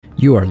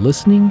You are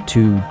listening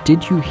to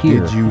Did You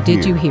Hear?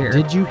 Did you hear?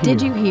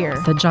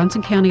 The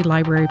Johnson County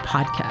Library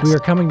Podcast. We are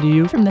coming to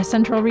you from the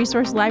Central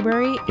Resource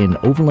Library in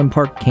Overland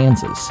Park,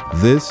 Kansas.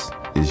 This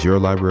is your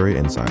Library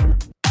Insider.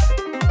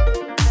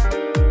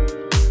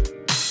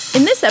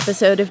 In this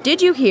episode of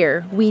Did You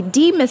Hear, we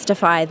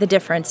demystify the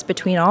difference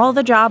between all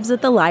the jobs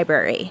at the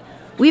library.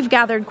 We've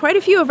gathered quite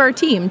a few of our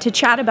team to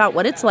chat about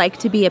what it's like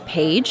to be a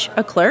page,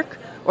 a clerk,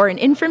 or an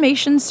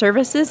information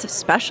services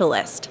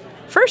specialist.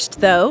 First,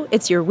 though,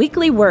 it's your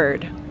weekly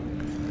word.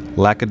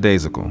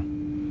 Lackadaisical.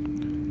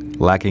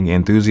 Lacking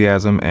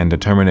enthusiasm and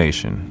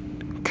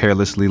determination.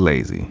 Carelessly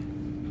lazy.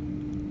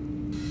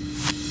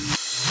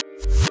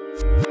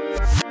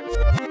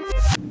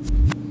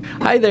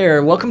 Hi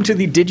there. Welcome to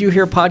the Did You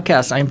Hear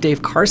podcast. I'm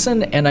Dave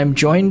Carson, and I'm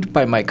joined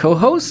by my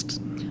co-host,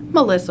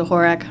 Melissa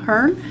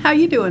Horak-Hearn. How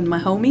you doing, my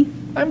homie?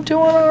 I'm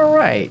doing all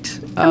right.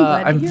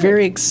 I'm hear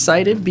very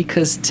excited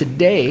because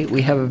today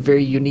we have a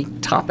very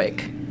unique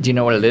topic. Do you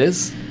know what it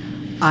is?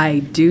 I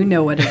do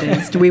know what it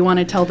is. Do we want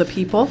to tell the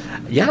people?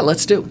 Yeah,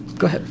 let's do.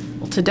 Go ahead.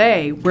 Well,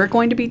 today we're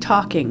going to be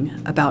talking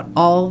about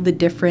all the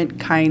different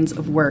kinds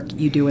of work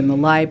you do in the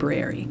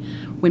library.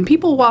 When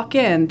people walk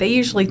in, they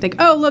usually think,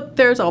 oh, look,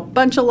 there's a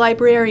bunch of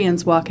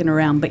librarians walking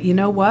around. But you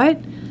know what?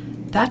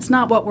 That's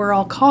not what we're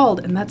all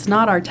called, and that's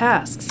not our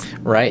tasks.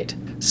 Right.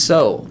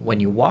 So when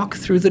you walk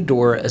through the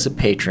door as a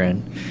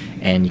patron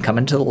and you come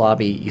into the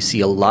lobby, you see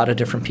a lot of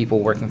different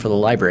people working for the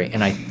library.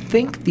 And I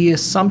think the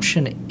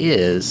assumption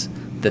is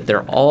that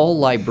they're all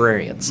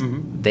librarians.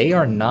 Mm-hmm. They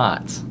are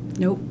not.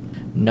 Nope.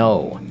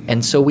 No.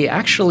 And so we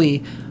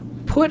actually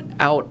put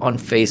out on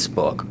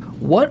Facebook,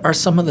 what are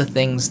some of the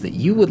things that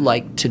you would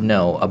like to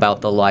know about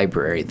the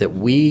library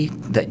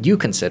that you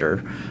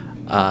consider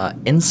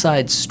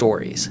inside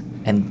stories?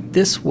 And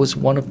this was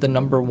one of the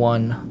number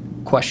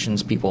one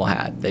questions people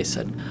had. They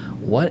said,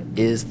 what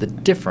is the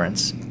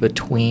difference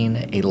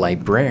between a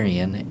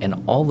librarian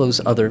and all those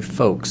other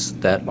folks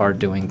that are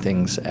doing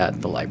things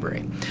at the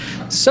library?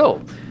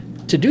 So,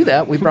 to do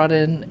that, we brought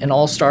in an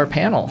all-star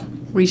panel.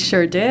 We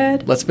sure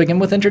did. Let's begin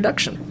with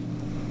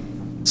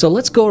introduction. So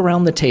let's go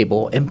around the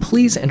table and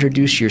please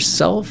introduce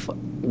yourself,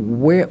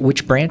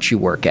 which branch you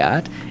work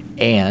at,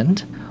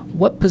 and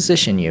what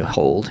position you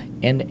hold,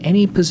 and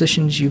any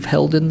positions you've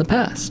held in the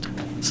past.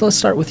 So let's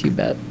start with you,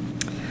 Bet.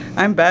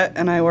 I'm Bet,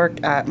 and I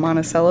work at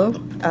Monticello.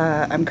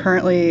 I'm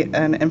currently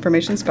an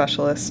information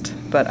specialist,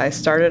 but I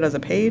started as a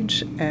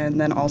page and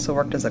then also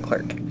worked as a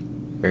clerk.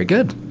 Very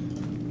good.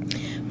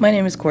 My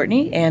name is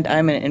Courtney, and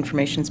I'm an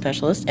information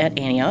specialist at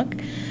Antioch.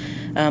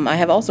 I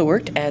have also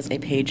worked as a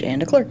page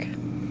and a clerk.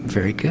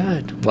 Very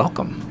good.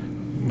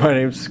 Welcome. My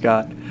name's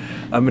Scott.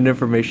 I'm an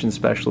information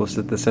specialist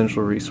at the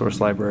Central Resource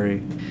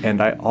Library,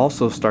 and I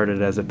also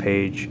started as a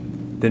page,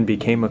 then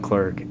became a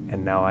clerk,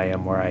 and now I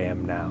am where I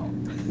am now.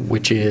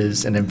 Which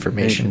is an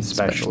information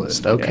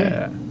specialist. Okay.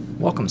 Yeah.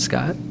 Welcome,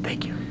 Scott.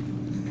 Thank you.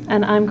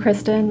 And I'm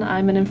Kristen.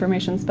 I'm an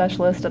information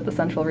specialist at the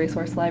Central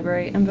Resource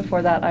Library, and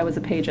before that I was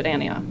a page at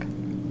Antioch.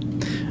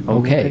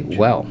 Okay,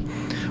 well,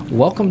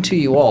 welcome to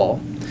you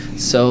all.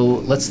 So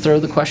let's throw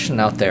the question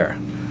out there.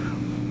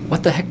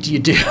 What the heck do you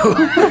do?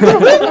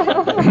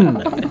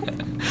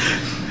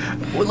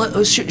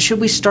 Well,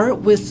 should we start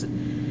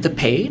with the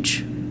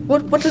page?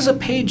 What does a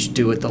page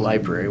do at the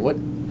library? What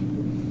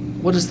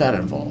does that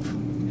involve?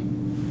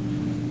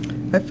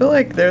 I feel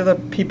like they're the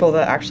people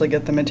that actually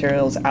get the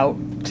materials out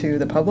to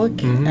the public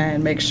Mm-hmm.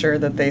 and make sure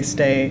that they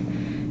stay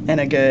in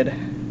a good,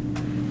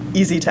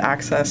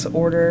 easy-to-access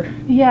order.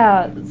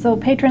 Yeah, so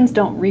patrons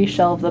don't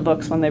reshelve the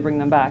books when they bring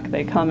them back.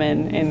 They come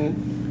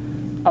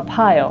in a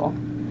pile,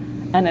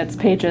 and it's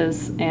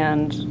pages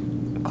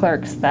and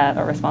clerks that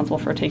are responsible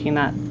for taking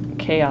that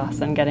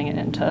chaos and getting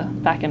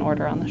it back in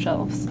order on the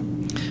shelves.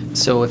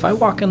 So if I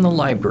walk in the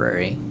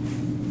library,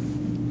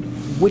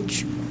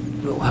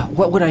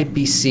 what would I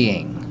be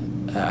seeing?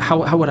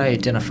 How would I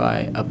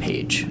identify a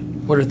page?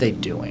 What are they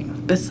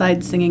doing?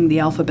 Besides singing the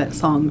alphabet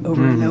song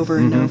over and over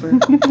and over.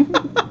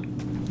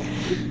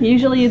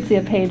 Usually you'd see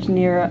a page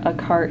near a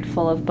cart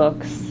full of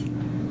books,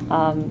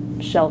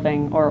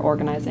 shelving or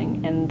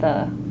organizing in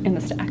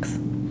the stacks.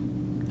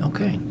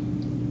 Okay.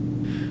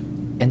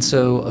 And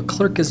so a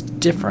clerk is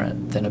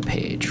different than a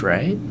page,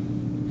 right?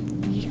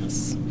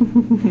 Yes.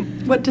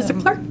 What does a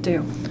clerk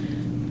do?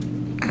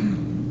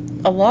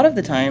 A lot of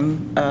the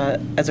time,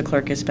 as a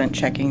clerk, is spent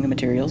checking the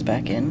materials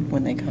back in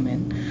when they come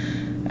in.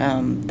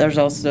 They're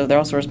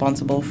also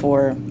responsible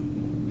for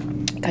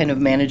kind of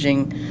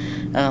managing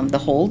the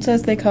holds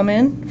as they come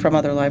in from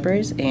other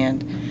libraries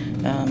and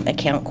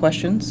account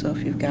questions. So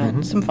if you've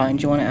got some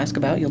fines you want to ask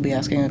about, you'll be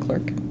asking a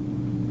clerk.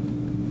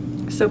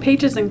 So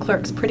pages and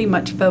clerks pretty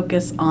much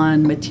focus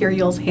on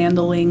materials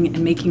handling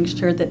and making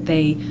sure that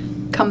they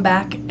come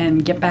back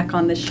and get back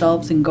on the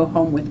shelves and go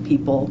home with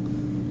people.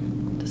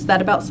 Does that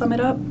about sum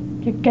it up?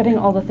 You're getting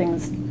all the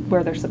things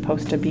where they're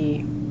supposed to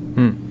be.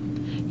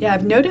 Yeah,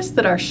 I've noticed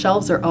that our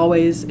shelves are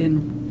always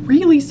in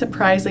really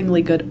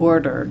surprisingly good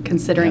order,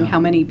 considering how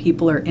many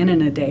people are in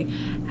a day.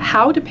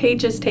 How do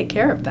pages take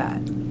care of that?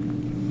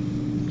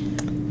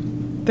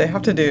 They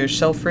have to do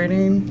shelf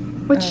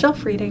reading. What's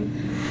shelf reading?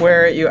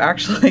 where you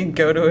actually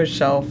go to a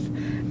shelf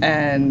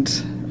and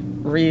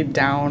read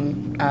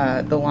down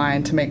the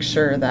line to make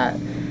sure that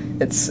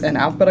it's in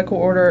alphabetical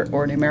order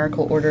or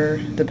numerical order,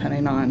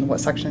 depending on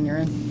what section you're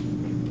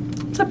in.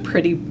 It's a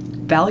pretty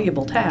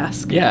valuable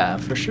task. Yeah,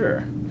 for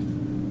sure.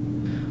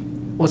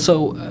 Well,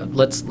 so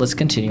let's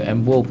continue,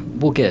 and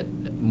we'll get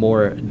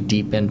more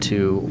deep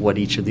into what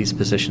each of these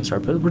positions are.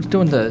 But we're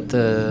doing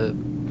the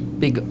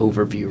big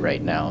overview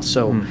right now.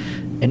 So,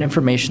 an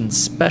information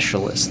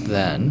specialist,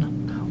 then,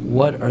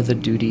 what are the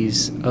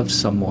duties of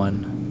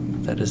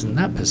someone that is in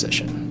that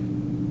position?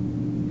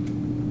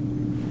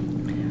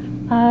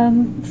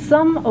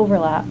 Some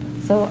overlap.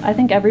 So I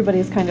think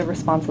everybody's kind of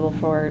responsible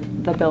for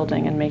the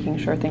building and making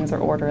sure things are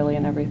orderly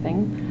and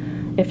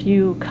everything. If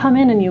you come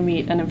in and you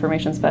meet an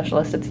information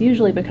specialist, it's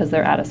usually because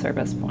they're at a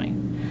service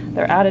point.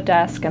 They're at a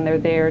desk and they're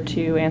there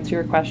to answer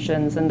your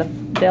questions, and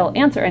they'll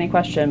answer any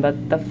question,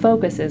 but the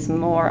focus is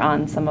more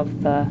on some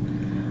of the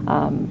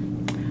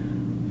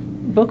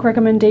book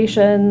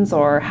recommendations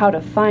or how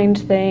to find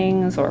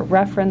things or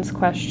reference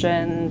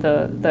question,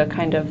 the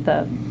kind of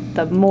the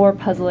more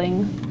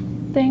puzzling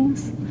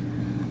things.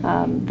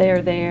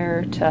 They're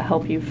there to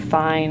help you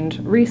find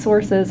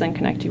resources and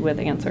connect you with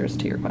answers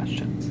to your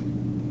questions.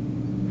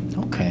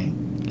 Okay.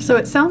 So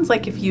it sounds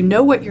like if you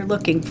know what you're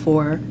looking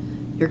for,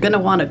 you're going to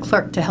want a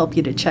clerk to help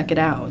you to check it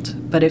out.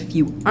 But if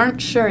you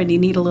aren't sure and you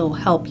need a little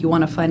help, you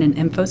want to find an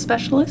info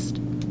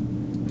specialist?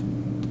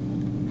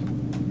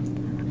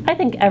 I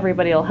think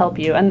everybody will help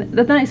you. And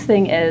the nice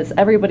thing is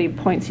everybody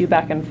points you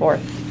back and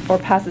forth or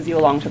passes you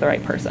along to the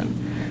right person.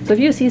 So if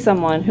you see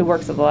someone who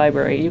works at the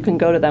library, you can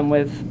go to them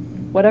with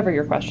whatever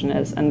your question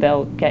is, and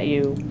they'll get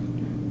you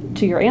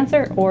to your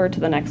answer or to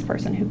the next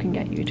person who can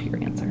get you to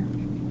your answer.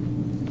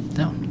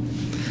 No.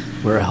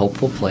 We're a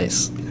helpful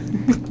place.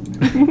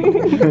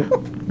 We've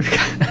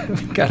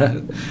got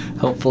a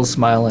helpful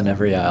smile in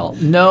every aisle.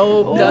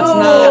 No, that's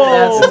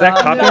not. Is that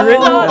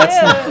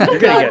copywritten? You're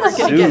going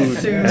to get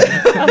sued.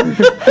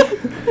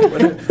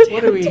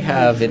 What do we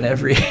have in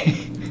every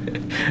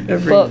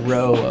Books.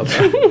 row of?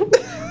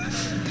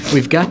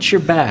 We've got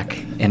your back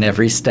in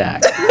every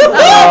stack.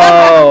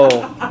 Oh.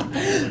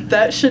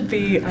 That should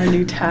be our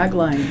new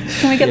tagline.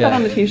 Can we get Yeah. that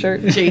on the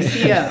t-shirt?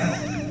 JCO.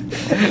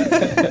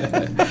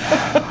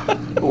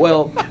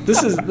 Well,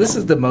 this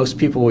is the most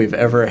people we've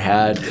ever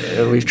had.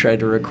 We've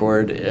tried to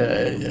record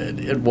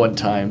at one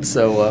time,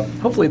 so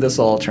hopefully this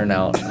will all turn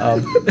out.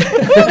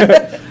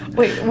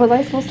 Wait, was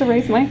I supposed to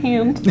raise my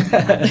hand?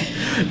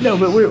 No,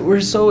 but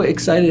we're so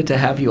excited to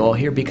have you all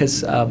here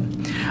because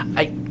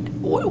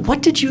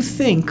what did you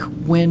think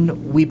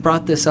when we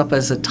brought this up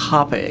as a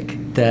topic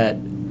that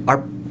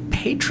our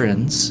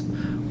patrons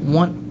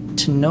want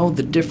to know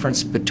the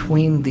difference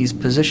between these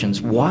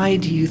positions? Why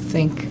do you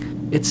think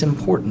it's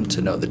important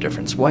to know the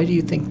difference? Why do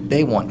you think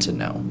they want to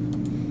know?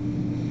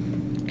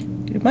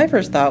 My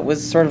first thought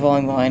was sort of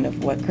along the line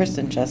of what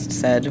Kristen just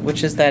said,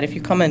 which is that if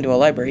you come into a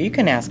library, you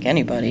can ask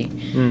anybody,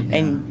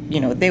 and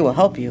they will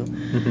help you.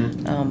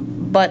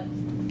 But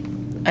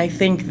I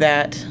think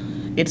that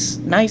it's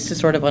nice to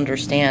sort of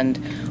understand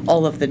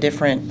all of the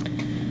different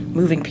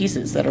moving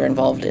pieces that are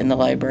involved in the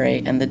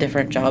library and the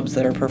different jobs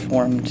that are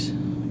performed,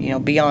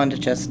 beyond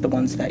just the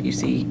ones that you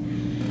see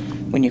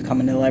when you come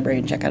into the library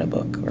and check out a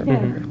book or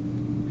whatever.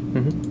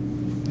 Yeah,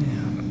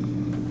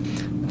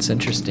 it's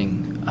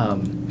interesting.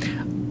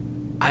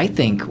 I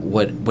think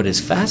what is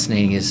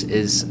fascinating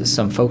is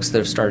some folks that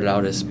have started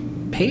out as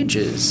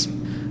pages,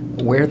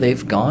 where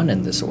they've gone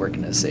in this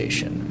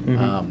organization.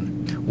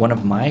 One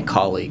of my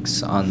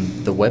colleagues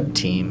on the web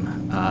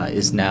team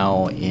is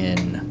now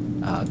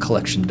in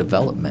collection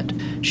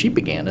development. She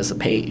began as a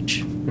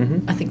page.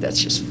 I think that's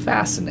just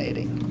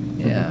fascinating.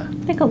 Yeah.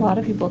 I think a lot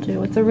of people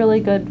do. It's a really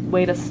good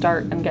way to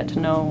start and get to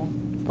know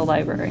the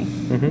library.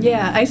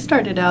 Yeah, I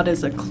started out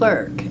as a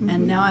clerk,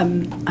 and now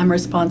I'm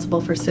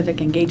responsible for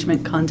civic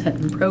engagement,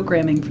 content, and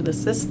programming for the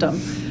system.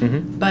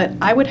 But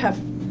I would have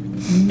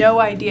no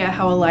idea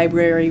how a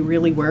library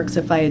really works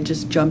if I had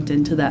just jumped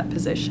into that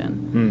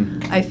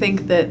position. I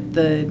think that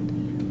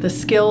the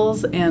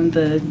skills and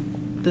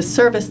the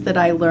service that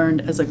I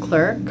learned as a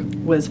clerk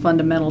was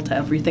fundamental to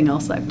everything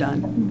else I've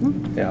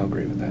done. Yeah, I'll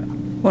agree with that.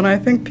 Well, and I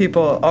think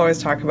people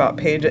always talk about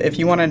page. If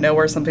you want to know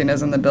where something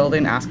is in the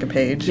building, ask a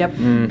page.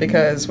 Yep.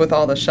 Because with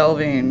all the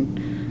shelving,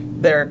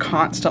 they're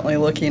constantly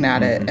looking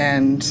at it.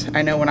 And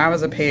I know when I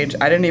was a page,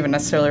 I didn't even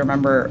necessarily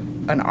remember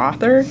an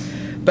author,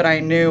 but I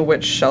knew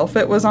which shelf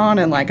it was on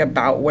and like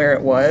about where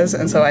it was.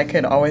 And so I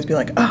could always be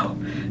like, oh,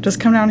 just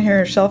come down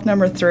here, shelf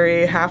number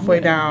 3, halfway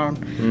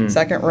down,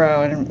 second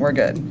row, and we're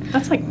good.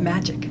 That's like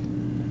magic.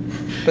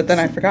 But then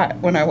I forgot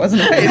when I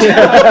wasn't a page.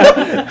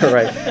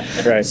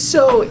 Right.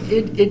 So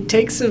it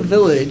takes a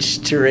village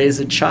to raise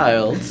a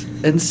child,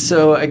 and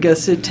so I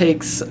guess it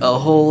takes a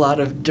whole lot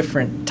of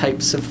different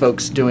types of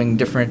folks doing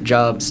different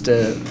jobs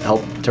to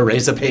help to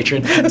raise a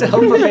patron, to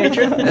help a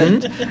patron,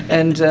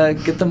 and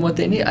get them what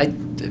they need.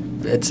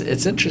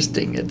 It's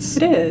interesting. It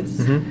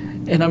is.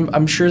 And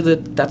I'm sure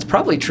that that's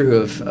probably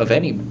true of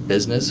any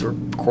business or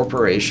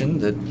corporation,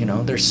 that,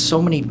 there's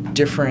so many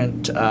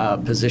different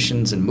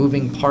positions and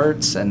moving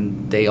parts,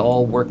 and they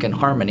all work in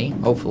harmony,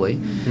 hopefully,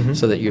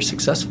 so that you're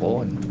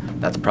successful. And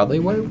that's probably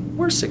why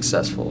we're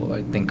successful.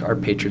 I think our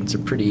patrons are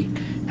pretty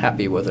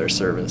happy with our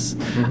service.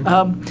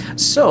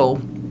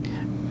 So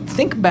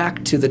think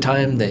back to the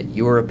time that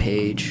you were a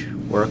page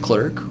or a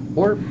clerk,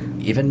 or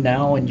even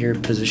now in your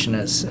position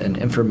as an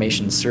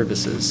information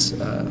services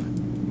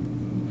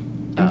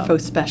Info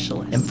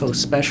specialist. Info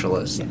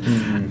specialist.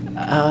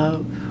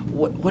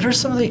 What are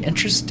some of the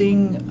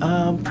interesting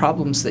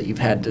problems that you've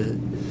had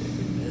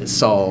to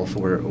solve,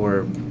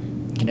 or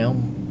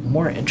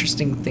more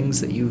interesting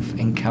things that you've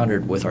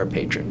encountered with our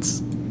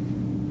patrons?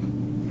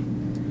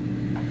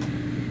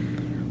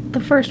 The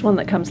first one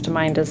that comes to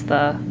mind is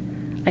I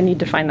need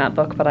to find that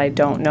book, but I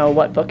don't know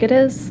what book it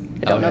is.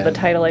 I don't know the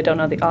title. I don't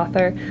know the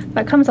author.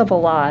 That comes up a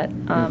lot.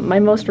 My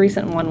most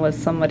recent one was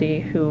somebody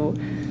who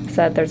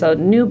said there's a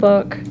new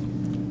book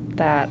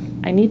that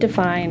I need to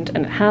find,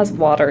 and it has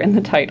water in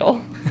the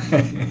title.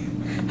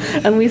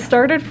 And we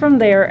started from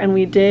there, and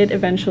we did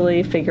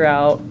eventually figure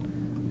out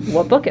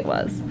what book it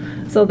was.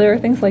 So there are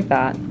things like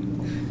that.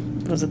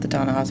 Was it the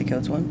Ta-Nehisi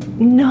Coates one?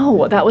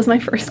 No, that was my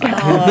first guess.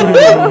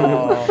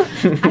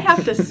 I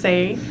have to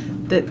say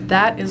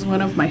that is one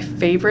of my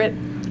favorite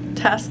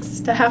tasks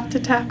to have to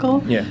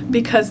tackle,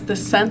 because the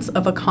sense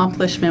of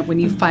accomplishment when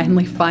you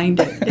finally find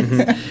it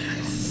is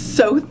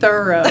so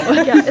thorough.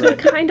 Yeah,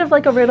 it's kind of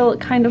like a riddle,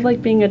 kind of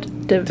like being a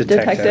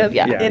detective.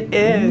 Yeah, it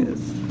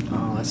is.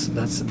 Oh,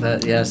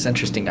 that's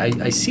interesting.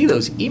 I see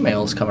those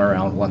emails come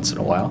around once in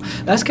a while.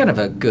 That's kind of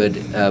a good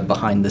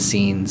behind the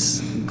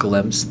scenes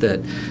glimpse that,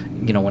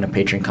 when a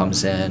patron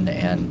comes in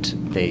and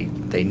they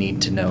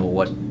need to know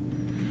what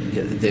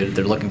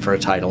they're looking for a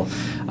title.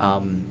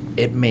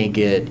 It may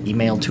get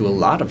emailed to a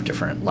lot of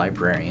different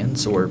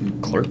librarians or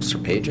clerks or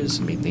pages.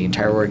 I mean, the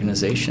entire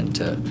organization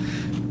to,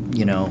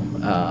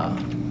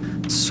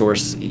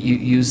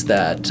 use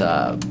that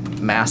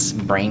mass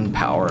brain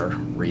power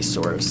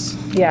resource.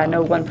 Yeah,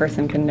 no one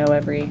person can know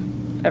every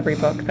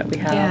book that we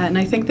have. Yeah, and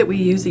I think that we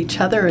use each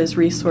other as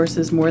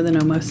resources more than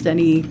almost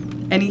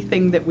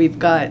anything that we've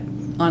got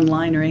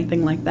online or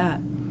anything like that.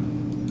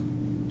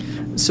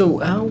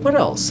 So what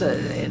else?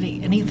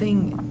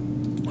 Anything?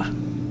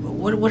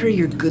 What are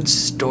your good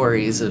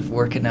stories of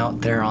working out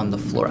there on the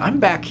floor?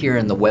 I'm back here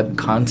in the web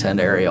content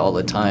area all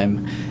the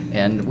time,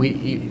 and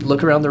you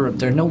look around the room.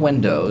 There are no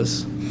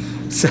windows,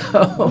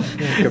 so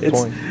Good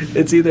point.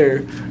 It's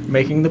either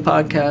making the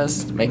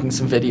podcast, making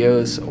some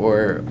videos,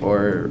 or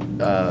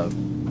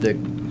the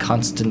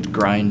constant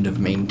grind of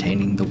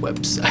maintaining the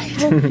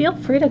website. Well, feel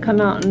free to come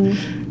out and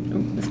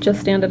just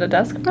stand at a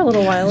desk for a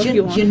little while if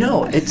you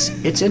want.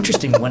 It's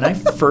interesting. When I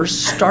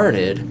first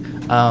started,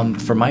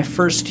 for my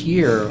first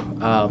year,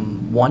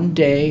 one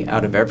day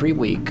out of every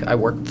week, I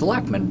worked the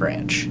Lackman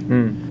branch.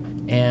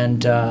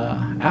 And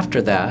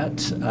after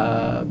that,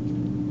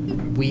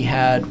 we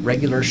had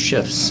regular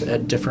shifts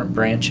at different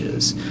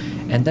branches.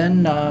 And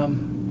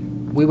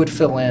then we would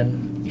fill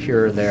in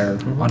here or there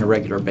on a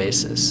regular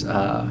basis.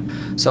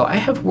 So I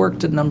have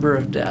worked a number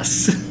of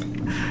desks.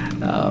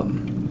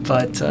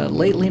 But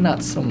lately,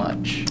 not so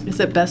much. Is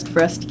it best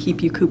for us to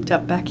keep you cooped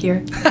up back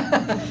here?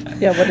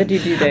 Yeah, what did you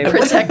do, Dave?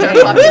 Protect our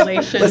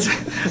population.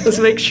 Let's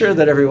make sure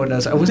that everyone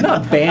knows I was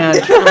not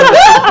banned.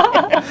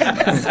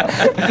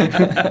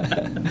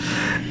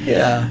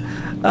 Yeah.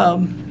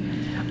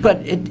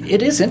 But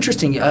it is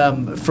interesting.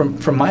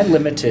 From my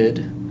limited,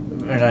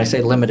 and I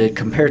say limited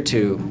compared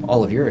to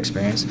all of your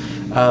experience,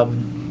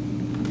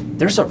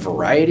 there's a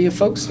variety of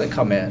folks that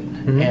come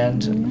in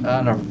and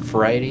on a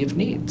variety of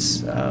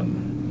needs.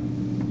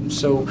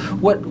 So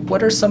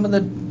what are some of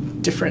the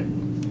different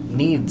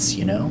needs,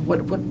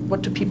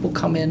 What do people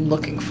come in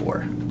looking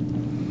for?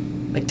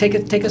 Like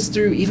take us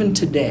through even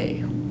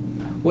today.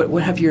 What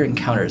have your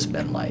encounters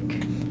been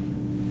like?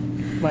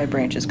 My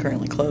branch is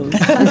currently closed.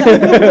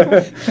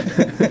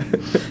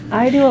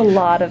 I do a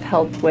lot of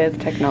help with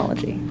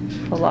technology.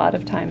 A lot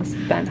of time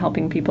spent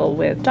helping people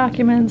with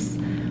documents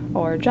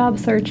or job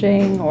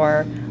searching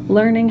or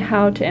learning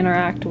how to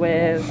interact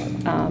with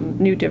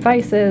new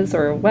devices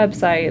or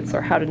websites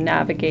or how to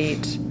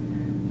navigate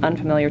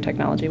unfamiliar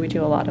technology. We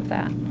do a lot of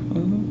that.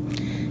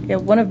 Yeah,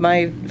 one of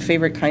my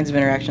favorite kinds of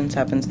interactions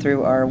happens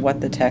through our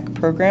What the Tech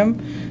program,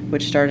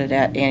 which started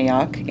at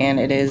Antioch, and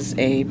it is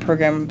a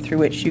program through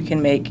which you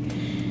can make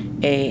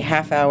a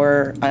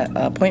half-hour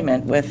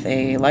appointment with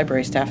a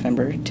library staff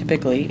member,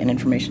 typically an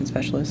information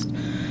specialist,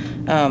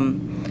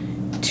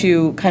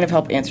 to kind of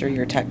help answer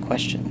your tech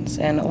questions.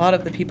 And a lot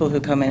of the people who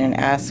come in and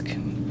ask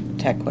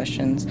tech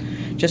questions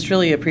just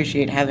really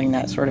appreciate having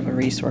that sort of a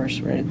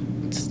resource where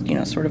it's,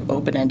 sort of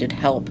open-ended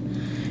help,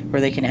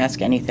 where they can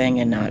ask anything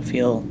and not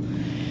feel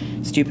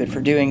stupid for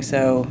doing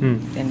so,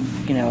 and,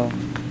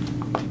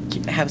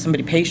 have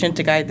somebody patient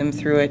to guide them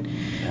through it.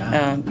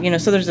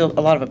 So there's a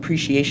lot of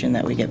appreciation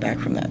that we get back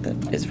from that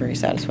is very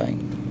satisfying.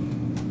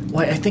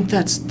 Well, I think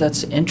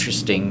that's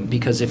interesting,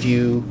 because if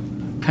you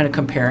kind of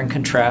compare and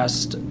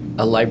contrast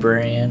a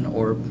librarian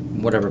or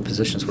whatever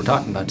positions we're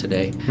talking about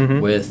today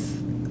with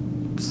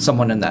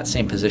someone in that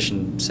same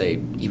position, say,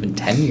 even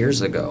 10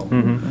 years ago.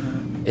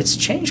 It's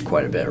changed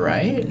quite a bit,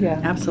 right? Yeah.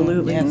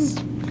 Absolutely. Yes.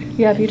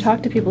 Yeah, if you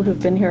talk to people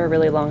who've been here a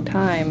really long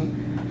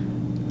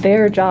time,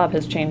 their job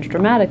has changed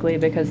dramatically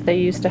because they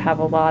used to have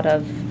a lot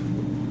of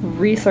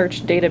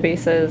research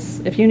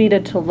databases. If you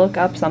needed to look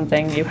up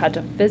something, you had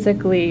to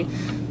physically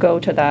go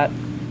to that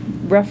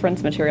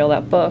reference material,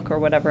 that book or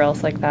whatever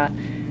else like that,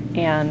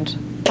 and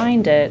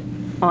find it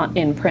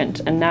in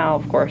print. And now,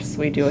 of course,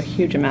 we do a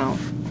huge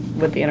amount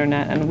with the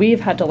internet, and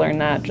we've had to learn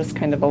that just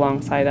kind of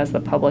alongside as the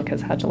public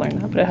has had to learn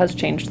that, but it has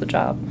changed the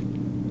job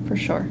for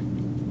sure.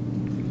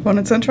 Well, and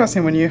it's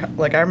interesting when you,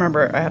 like, I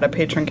remember I had a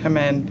patron come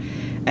in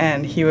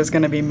and he was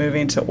going to be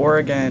moving to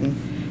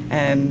Oregon,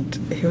 and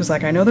he was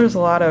like, I know there's a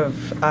lot of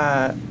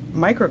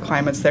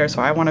microclimates there,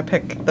 so I want to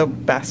pick the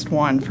best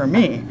one for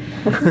me.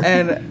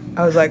 And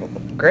I was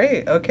like,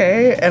 great,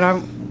 okay. And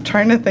I'm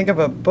trying to think of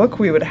a book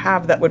we would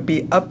have that would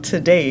be up to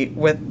date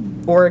with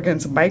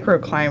Oregon's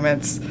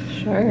microclimates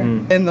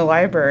in the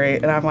library.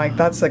 And I'm like,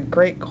 that's a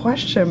great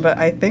question, but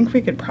I think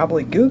we could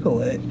probably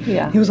Google it.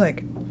 Yeah. He was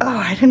like, oh,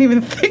 I didn't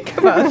even think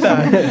about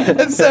that.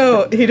 And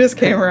so he just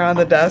came around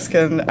the desk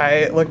and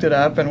I looked it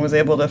up and was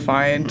able to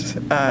find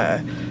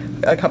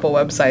a couple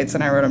websites,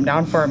 and I wrote them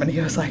down for him, and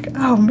he was like,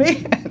 oh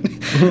man.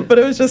 But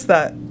it was just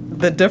that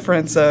the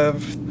difference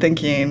of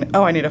thinking,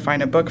 oh, I need to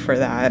find a book for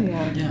that,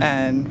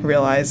 and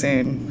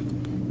realizing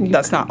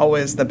that's not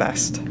always the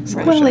best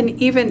solution. Well, and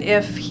even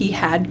if he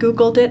had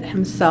Googled it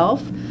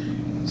himself,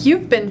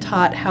 you've been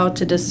taught how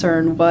to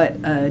discern what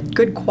a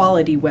good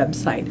quality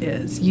website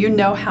is. You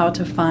know how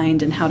to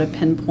find and how to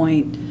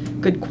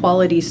pinpoint good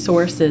quality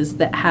sources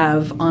that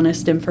have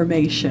honest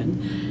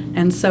information.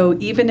 And so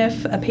even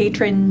if a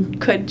patron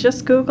could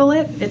just Google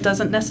it, it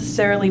doesn't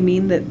necessarily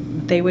mean that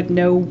they would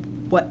know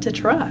what to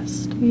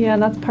trust. Yeah,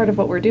 and that's part of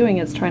what we're doing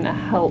is trying to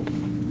help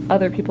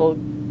other people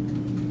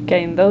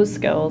gain those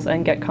skills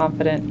and get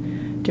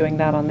confident doing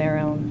that on their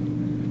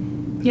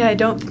own. Yeah, I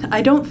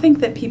don't think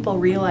that people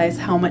realize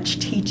how much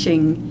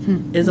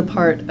teaching is a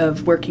part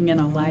of working in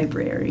a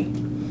library.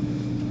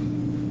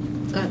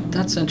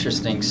 That's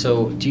interesting.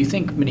 So do you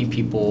think many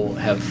people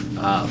have,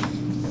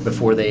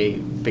 before they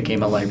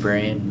became a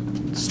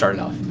librarian,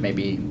 started off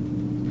maybe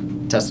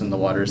testing the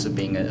waters of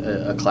being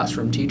a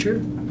classroom teacher?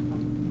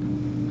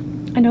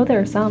 I know there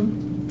are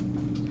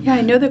some. Yeah,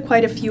 I know that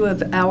quite a few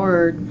of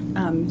our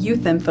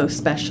youth info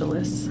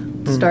specialists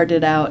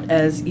started out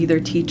as either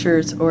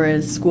teachers or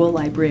as school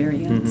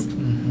librarians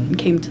and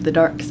came to the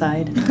dark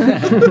side.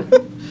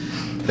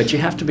 But you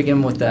have to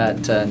begin with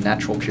that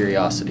natural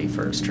curiosity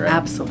first, right?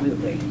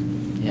 Absolutely.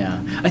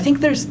 Yeah. I think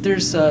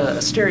there's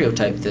a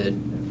stereotype that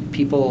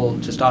people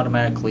just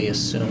automatically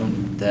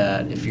assume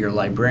that if you're a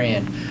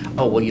librarian,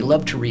 oh, well, you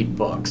love to read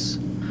books.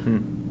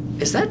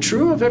 Is that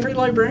true of every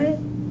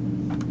librarian?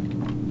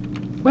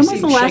 When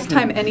was the last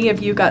time any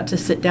of you got to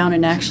sit down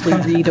and actually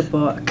read a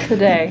book?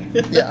 Today.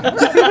 Yeah.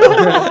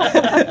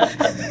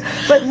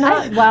 But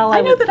not while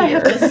I know was that I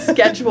here. have to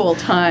schedule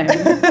time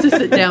to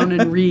sit down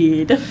and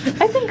read.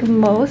 I think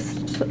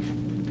most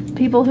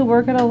people who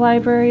work at a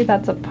library,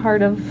 that's a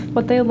part of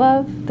what they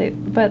love.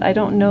 But I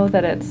don't know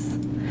that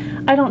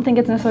I don't think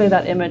it's necessarily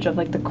that image of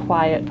like the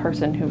quiet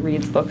person who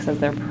reads books as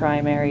their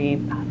primary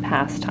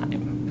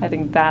pastime. I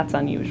think that's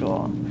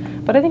unusual.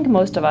 But I think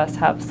most of us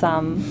have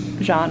some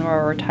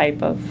genre or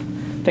type of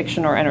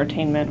fiction or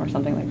entertainment or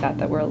something like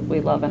that we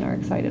love and are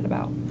excited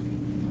about.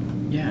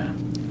 Yeah.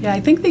 Yeah, I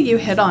think that you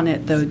hit on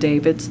it though,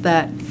 Dave. It's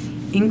that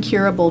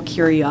incurable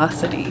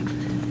curiosity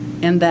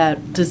and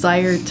that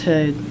desire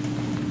to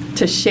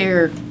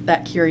share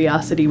that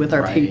curiosity with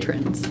our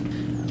patrons.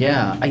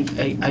 Yeah,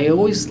 I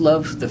always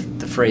love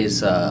the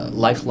phrase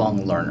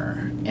lifelong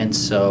learner. And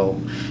so,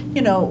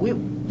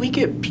 we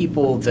get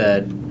people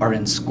that are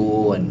in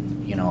school and,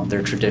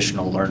 they're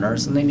traditional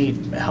learners and they need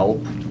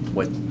help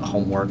with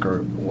homework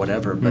or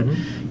whatever. But,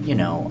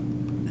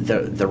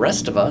 the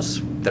rest of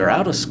us that are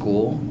out of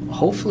school,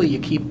 hopefully you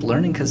keep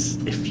learning, because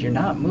if you're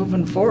not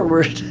moving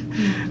forward,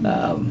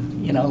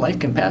 life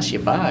can pass you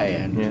by.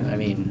 And I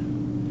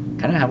mean,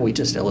 kind of how we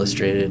just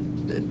illustrated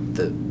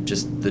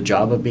the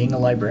job of being a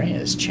librarian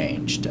has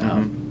changed.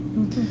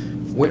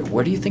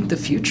 Where do you think the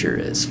future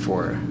is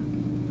for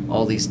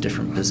all these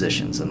different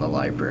positions in the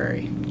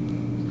library?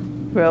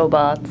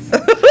 Robots.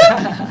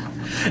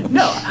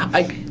 No,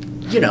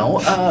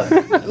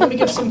 let me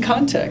give some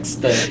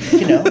context.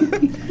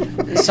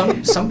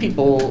 Some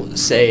people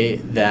say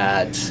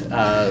that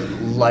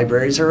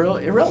libraries are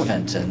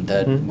irrelevant and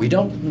that we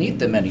don't need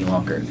them any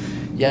longer.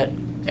 Yet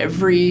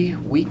every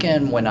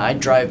weekend when I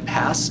drive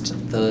past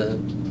the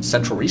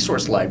Central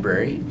Resource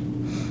Library,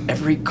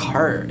 every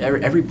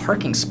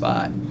parking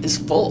spot is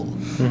full.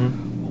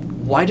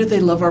 Why do they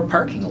love our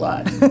parking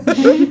lot?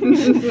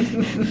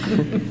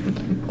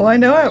 Well, I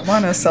know at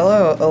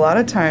Monticello, a lot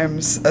of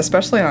times,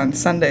 especially on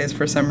Sundays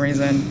for some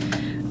reason,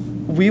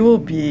 we will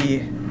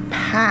be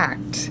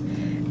packed,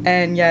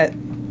 and yet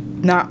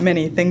not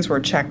many things were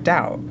checked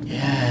out.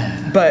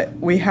 Yeah. But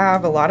we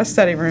have a lot of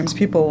study rooms.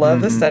 People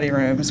love the study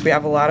rooms. We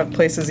have a lot of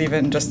places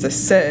even just to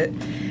sit.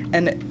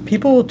 And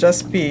people will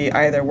just be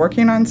either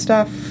working on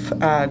stuff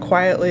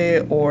quietly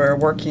or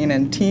working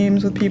in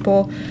teams with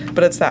people.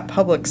 But it's that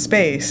public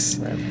space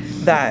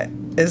that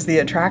is the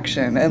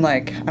attraction. And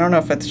like, I don't know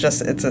if it's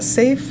a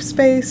safe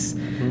space,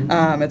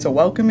 it's a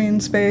welcoming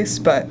space,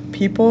 but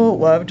people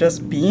love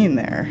just being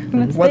there,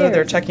 whether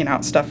they're checking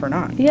out stuff or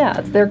not. Yeah,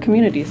 it's their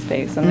community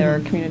space, and there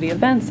are community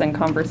events and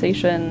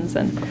conversations,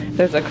 and if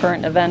there's a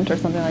current event or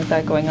something like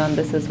that going on,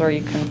 this is where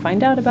you can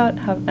find out about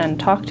and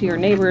talk to your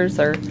neighbors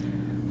or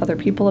other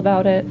people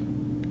about it.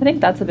 I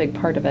think that's a big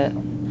part of it.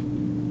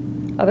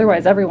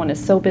 Otherwise, everyone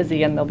is so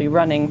busy and they'll be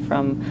running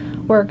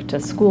from work to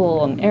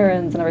school and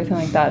errands and everything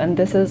like that. And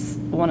this is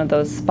one of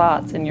those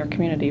spots in your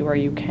community where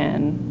you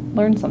can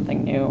learn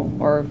something new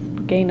or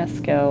gain a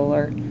skill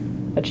or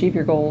achieve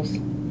your goals.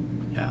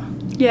 Yeah.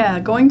 Yeah,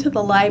 going to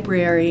the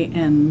library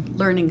and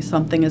learning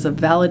something is a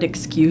valid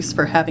excuse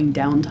for having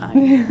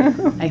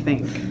downtime, I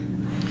think.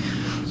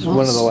 It's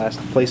one of the last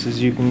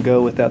places you can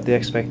go without the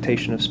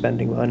expectation of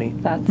spending money.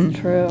 That's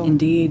true.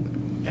 Indeed.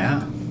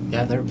 Yeah.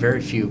 Yeah, there are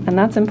very few And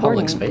that's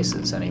important. public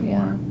spaces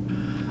anymore.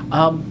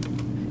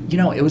 You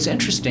know, it was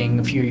interesting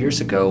a few years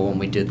ago when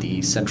we did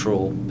the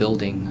central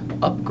building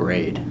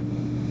upgrade.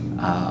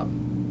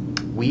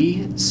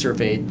 We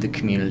surveyed the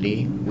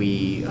community.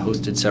 We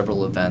hosted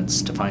several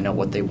events to find out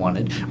what they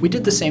wanted. We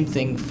did the same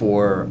thing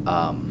for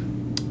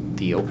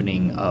the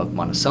opening of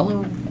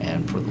Monticello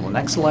and for the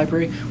Lenexa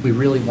Library. We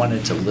really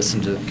wanted to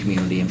listen to the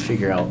community and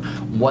figure out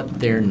what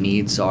their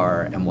needs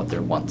are and what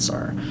their wants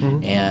are.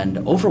 And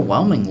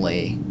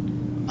overwhelmingly,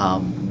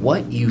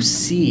 what you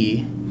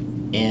see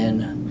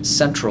in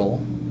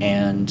Central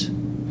and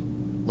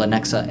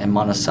Lenexa and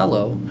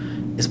Monticello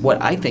is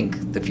what I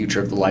think the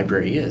future of the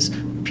library is.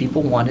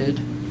 People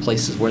wanted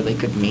places where they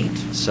could meet,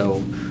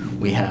 so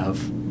we have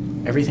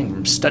everything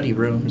from study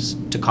rooms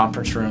to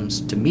conference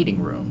rooms to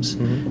meeting rooms.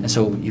 And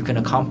so you can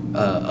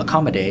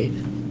accommodate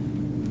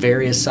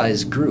various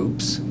size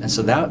groups, and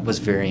so that was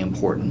very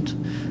important.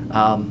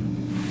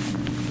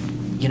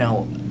 You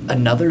know,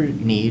 another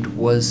need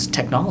was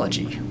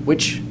technology,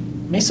 which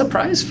may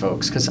surprise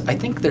folks, because I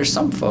think there's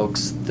some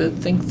folks that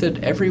think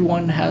that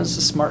everyone has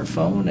a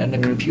smartphone and a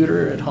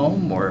computer at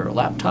home or a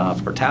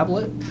laptop or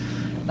tablet.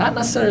 Not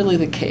necessarily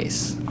the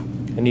case.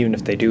 And even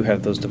if they do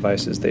have those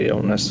devices, they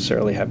don't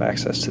necessarily have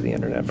access to the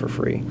internet for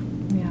free.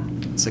 Yeah.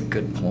 That's a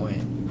good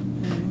point.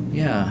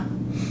 Yeah.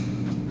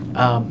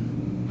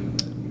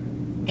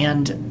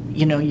 And,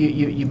 you know,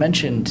 you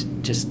mentioned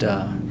just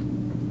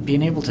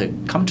being able to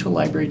come to a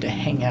library to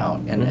hang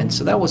out. And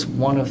so that was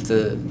one of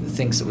the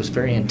things that was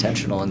very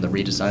intentional in the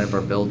redesign of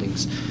our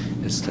buildings,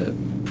 is to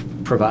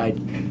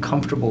provide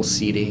comfortable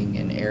seating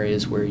in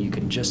areas where you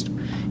can just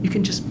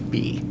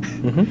be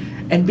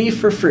and be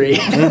for free.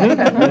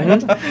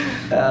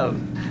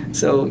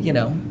 So, you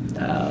know,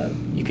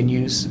 you can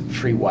use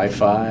free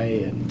Wi-Fi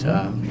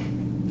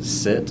and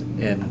sit,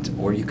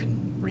 or you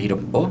can read a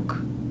book.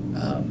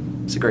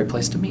 It's a great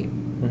place to meet.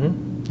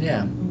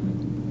 Yeah.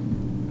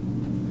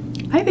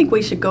 I think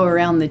we should go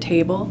around the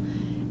table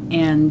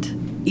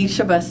and each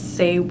of us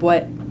say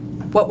what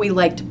we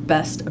liked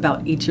best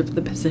about each of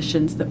the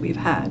positions that we've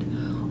had,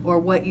 or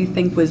what you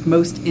think was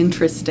most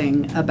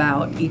interesting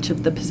about each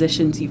of the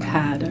positions you've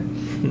had, or,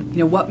 you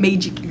know, what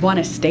made you want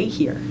to stay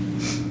here.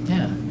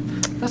 Yeah,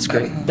 that's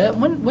great.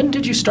 When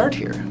did you start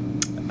here?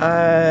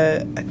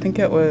 I think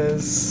it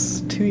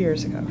was 2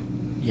 years ago.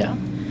 Yeah.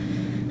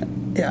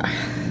 Yeah.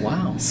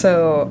 Wow.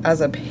 So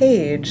as a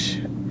page,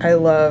 I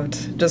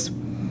loved just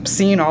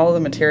seeing all of the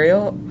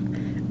material.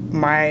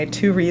 My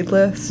to-read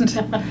list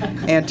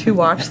and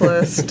to-watch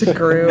list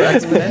grew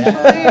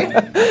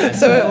exponentially.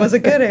 So it was a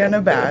good and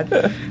a bad.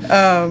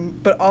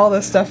 But all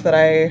the stuff that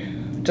I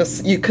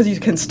just, because you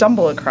can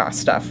stumble across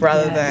stuff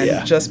rather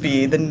than just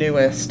be the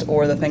newest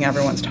or the thing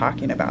everyone's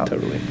talking about.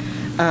 Totally.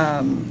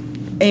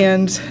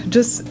 And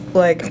just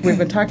like we've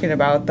been talking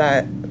about,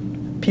 that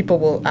people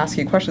will ask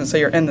you questions, so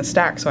you're in the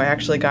stack. So I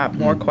actually got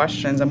more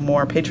questions and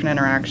more patron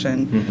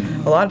interaction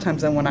a lot of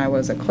times than when I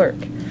was a clerk.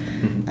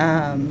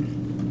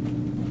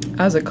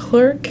 As a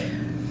clerk,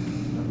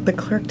 the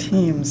clerk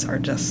teams are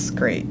just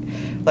great.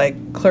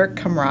 Like, clerk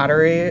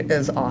camaraderie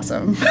is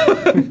awesome.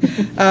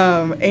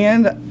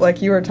 And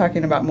like you were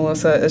talking about,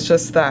 Melissa, it's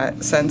just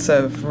that sense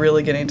of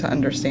really getting to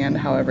understand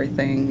how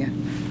everything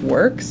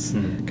works,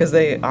 because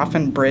they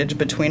often bridge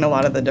between a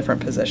lot of the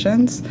different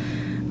positions.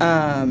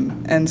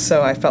 And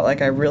so I felt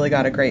like I really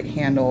got a great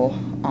handle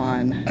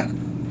on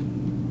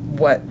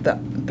what the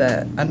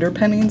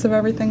underpinnings of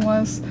everything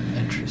was.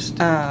 Interesting.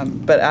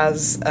 But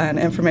as an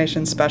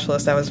information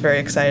specialist, I was very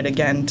excited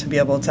again to be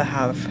able to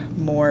have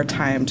more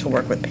time to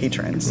work with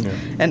patrons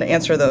and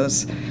answer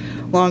those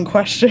long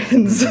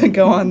questions,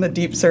 go on the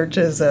deep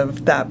searches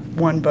of that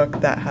one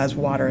book that has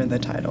water in the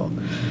title.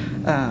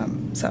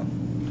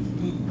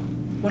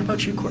 What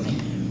about you, Courtney?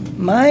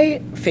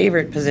 My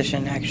favorite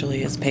position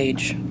actually is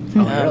page.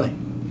 Oh, really?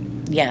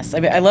 Yes, I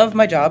mean, I love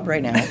my job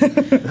right now,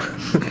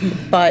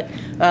 but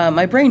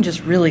my brain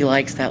just really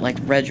likes that like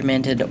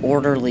regimented,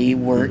 orderly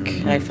work.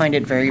 And I find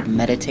it very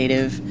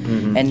meditative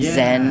and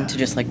zen to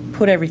just like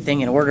put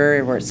everything in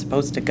order where it's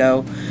supposed to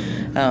go.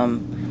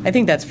 I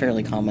think that's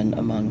fairly common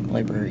among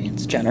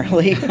librarians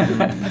generally,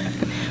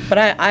 but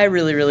I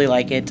really, really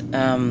like it.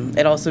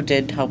 It also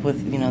did help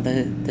with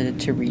the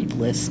to read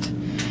list,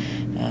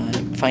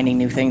 finding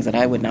new things that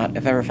I would not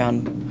have ever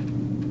found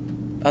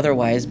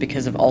otherwise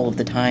because of all of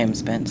the time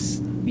spent,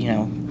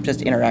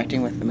 just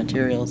interacting with the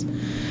materials.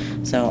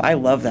 So I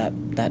love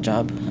that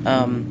job.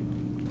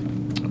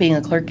 Being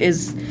a clerk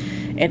it's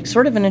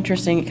sort of an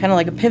interesting, kind of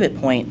like a pivot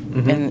point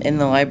in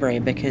the library,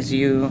 because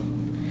you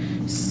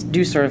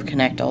do sort of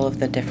connect all of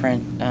the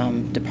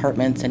different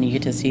departments, and you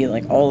get to see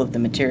like all of the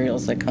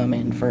materials that come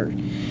in for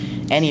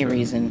any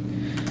reason.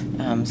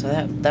 So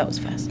that was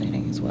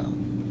fascinating as well.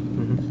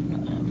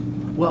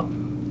 Well,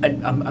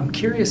 I'm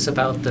curious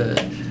about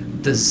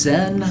the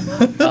zen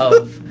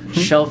of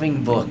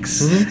shelving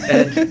books.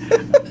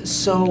 And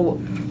so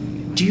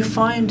do you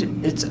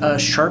find it's a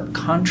sharp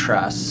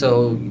contrast?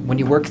 So when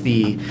you work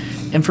the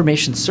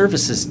information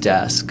services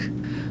desk,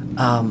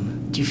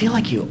 do you feel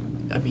like you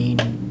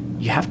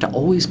have to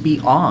always be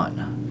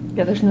on?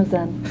 Yeah, there's no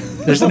zen.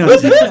 There's no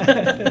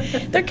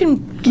zen. There can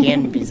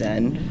be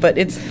zen, but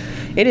it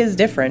is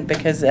different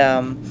because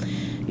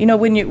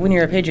when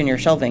you're a page and you're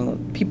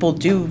shelving, people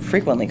do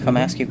frequently come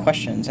ask you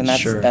questions, and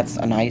that's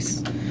a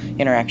nice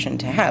interaction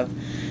to have.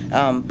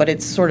 But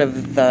it's sort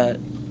of the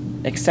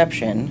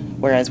exception,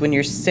 whereas when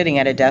you're sitting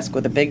at a desk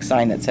with a big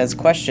sign that says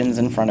questions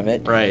in front of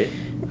it, right,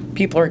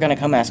 people are going to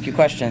come ask you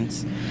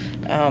questions.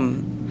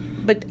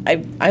 But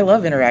I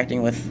love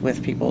interacting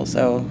with people,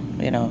 so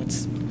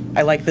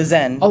I like the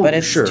zen, but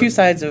it's two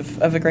sides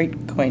of a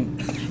great coin.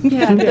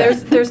 Yeah,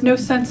 there's no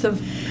sense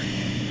of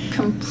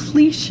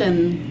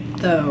completion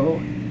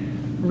though,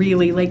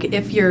 really. Like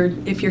if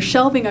you're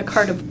shelving a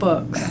cart of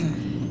books,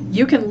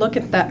 you can look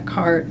at that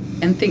cart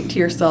and think to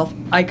yourself,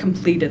 I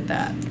completed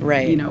that.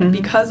 Right.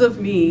 Because of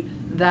me,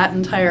 that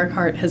entire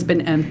cart has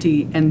been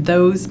empty, and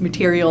those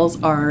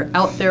materials are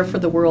out there for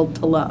the world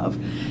to love.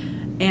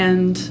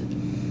 And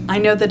I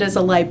know that as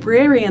a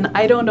librarian,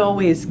 I don't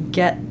always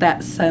get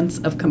that sense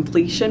of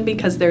completion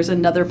because there's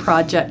another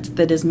project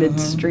that is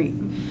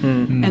midstream.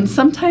 And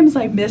sometimes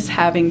I miss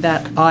having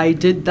that, I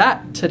did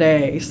that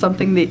today,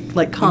 something that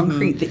like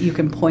concrete that you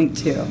can point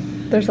to.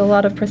 There's a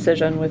lot of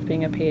precision with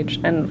being a page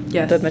and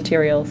the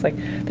materials. Like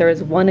there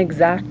is one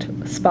exact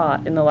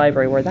spot in the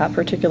library where that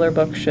particular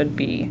book should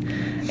be.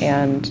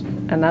 And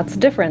that's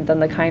different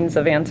than the kinds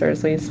of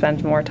answers we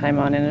spend more time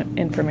on in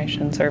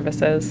information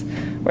services,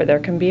 where there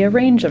can be a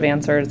range of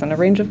answers and a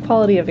range of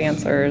quality of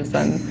answers,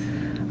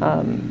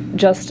 and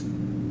just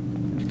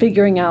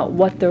figuring out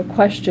what the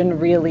question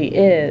really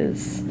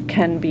is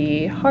can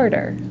be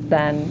harder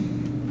than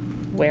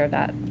where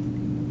that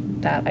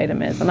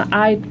item is. And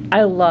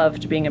I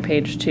loved being a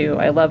page too.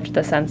 I loved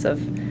the sense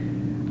of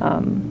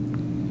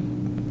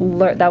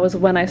that was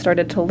when I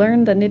started to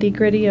learn the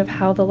nitty-gritty of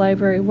how the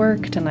library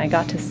worked, and I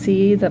got to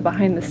see the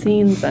behind the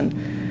scenes, and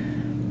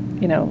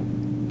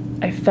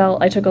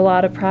I took a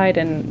lot of pride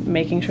in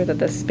making sure that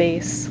the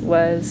space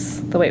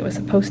was the way it was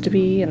supposed to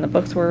be and the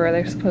books were where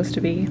they're supposed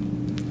to be.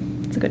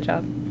 It's a good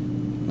job.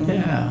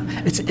 Yeah.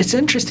 It's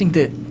interesting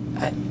that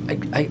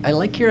I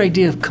like your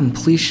idea of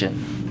completion,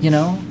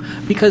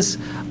 because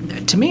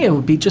to me it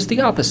would be just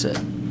the opposite.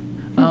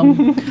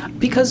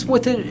 Because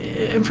with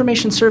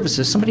information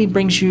services, somebody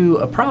brings you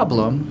a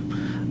problem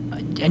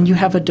and you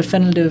have a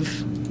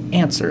definitive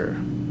answer.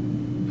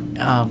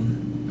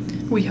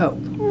 We hope.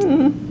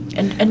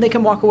 And they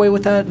can walk away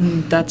with that,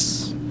 and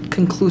that's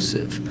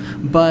conclusive.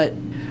 But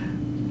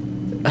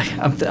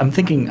I'm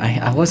thinking,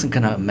 I wasn't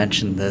going to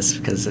mention this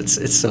because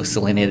it's so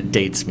silly and it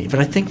dates me, but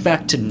I think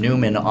back to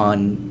Newman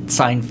on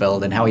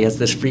Seinfeld and how he has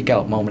this freak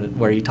out moment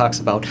where he talks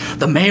about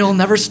the mail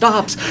never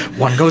stops.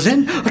 One goes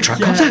in, a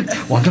truck comes out.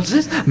 One comes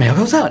in, mail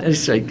goes out. And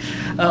it's like,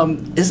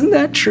 isn't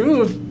that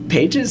true of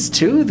pages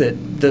too? That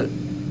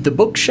the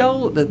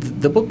bookshelf,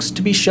 the books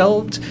to be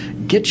shelved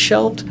get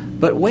shelved,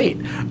 but wait,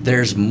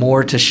 there's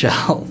more to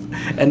shelve,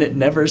 and it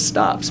never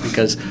stops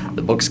because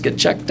the books get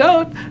checked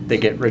out, they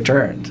get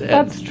returned.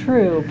 That's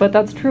true, but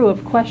that's true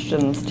of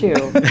questions too.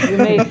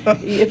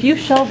 If you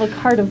shelve a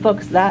cart of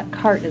books, that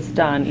cart is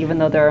done, even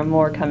though there are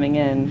more coming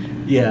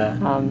in. Yeah,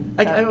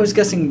 I was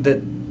guessing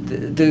that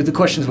the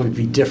questions would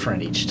be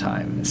different each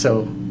time.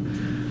 So,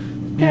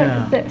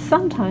 yeah.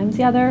 Sometimes,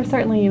 there are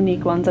certainly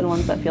unique ones and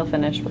ones that feel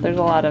finished, but there's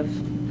a lot of.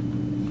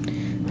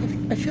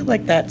 I feel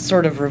like that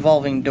sort of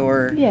revolving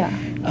door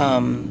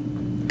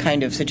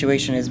kind of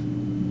situation is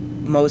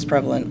most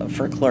prevalent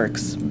for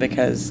clerks,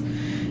 because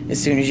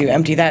as soon as you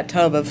empty that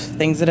tub of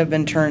things that have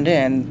been turned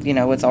in,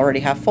 it's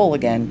already half full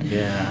again.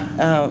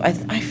 Yeah.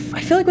 I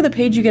feel like with a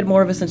page you get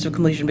more of a sense of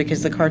completion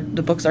because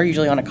the books are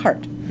usually on a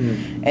cart.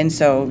 And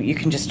so you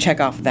can just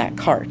check off that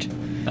cart.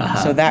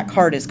 So that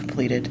cart is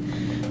completed.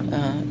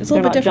 It's a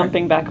little bit different.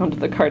 Jumping back onto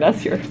the cart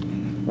as you're...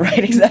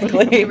 Right,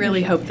 exactly. We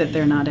really hope that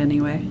they're not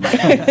anyway.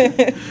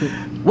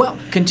 Well,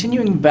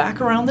 continuing back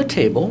around the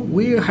table,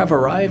 we have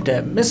arrived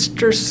at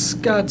Mr.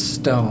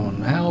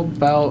 Scottstone. How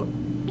about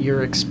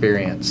your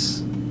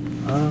experience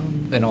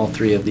in all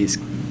three of these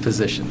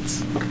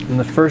positions? In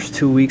the first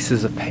 2 weeks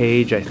as a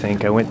page, I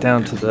think, I went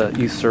down to the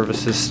youth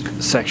services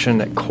section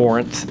at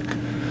Corinth.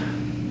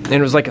 And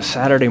it was like a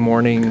Saturday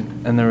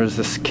morning, and there was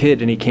this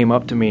kid, and he came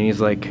up to me, and he's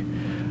like,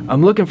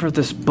 I'm looking for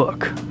this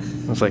book.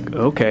 I was like,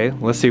 okay,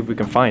 let's see if we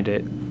can find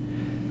it.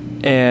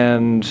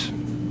 And,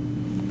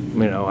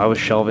 I was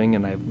shelving,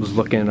 and I was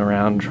looking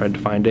around and tried to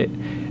find it.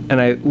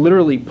 And I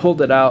literally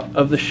pulled it out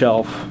of the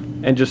shelf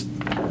and just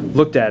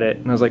looked at it.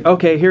 And I was like,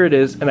 okay, here it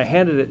is. And I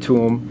handed it to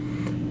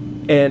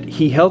him. And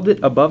he held it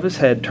above his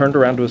head, turned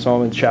around to his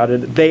mom and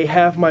shouted, "They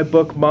have my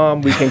book,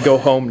 Mom. We can go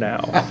home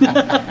now."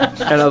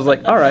 And I was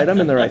like, all right, I'm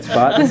in the right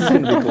spot. This is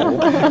going to be cool.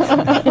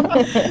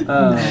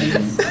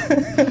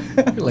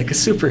 You're like a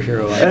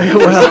superhero.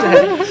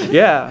 Well,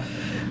 yeah.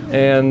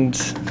 And,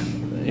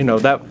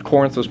 that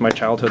Corinth was my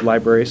childhood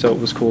library, so it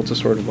was cool to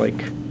sort of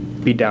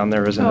be down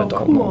there as an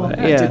adult. Cool. And all that.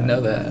 I didn't know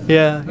that.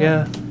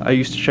 Yeah. I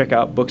used to check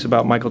out books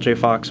about Michael J.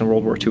 Fox and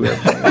World War II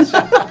airplanes.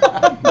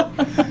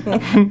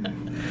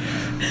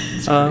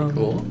 It's pretty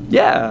cool.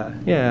 Yeah.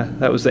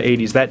 That was the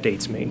 80s. That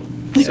dates me.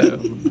 So,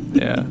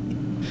 yeah.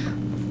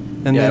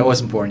 And I then,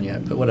 wasn't born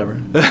yet, but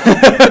whatever.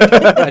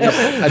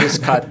 I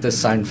just caught the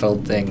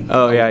Seinfeld thing.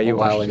 Oh, yeah, a you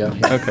while watched ago. it.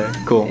 Yeah. Okay,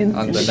 cool.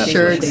 On the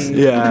Sure Netflix. did.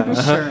 Yeah.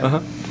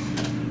 Sure.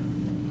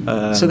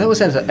 So that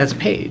was as a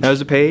page. That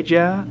was a page,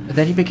 yeah. And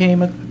then he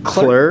became a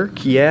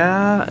Clerk,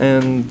 yeah.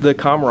 And the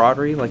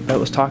camaraderie, like that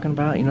was talking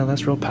about,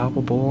 that's real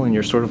palpable. And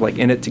you're sort of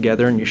in it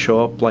together, and you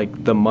show up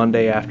the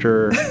Monday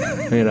after,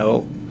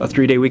 a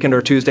 3-day weekend,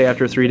 or Tuesday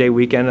after a 3-day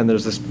weekend, and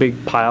there's this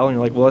big pile, and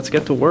you're like, well, let's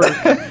get to work.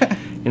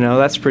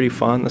 That's pretty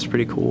fun. That's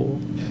pretty cool.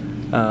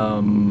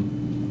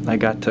 I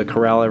got to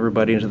corral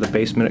everybody into the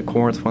basement at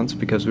Corinth once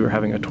because we were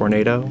having a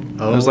tornado.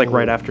 Oh. It was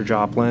right after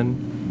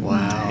Joplin.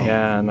 Wow.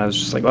 Yeah, and I was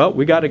just like, well,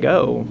 we got to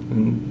go,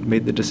 and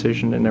made the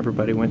decision, and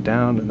everybody went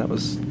down, and that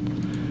was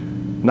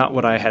not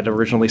what I had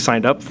originally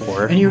signed up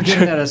for. And you were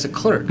doing that as a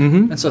clerk.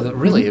 Mhm. And so that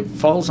really it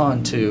falls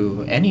on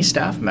to any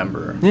staff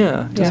member.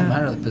 Yeah. It doesn't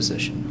matter the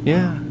position.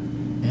 Yeah.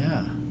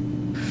 Yeah.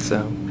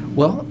 So.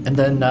 Well, and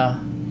then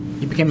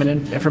you became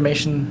an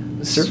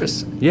information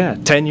service. Yeah,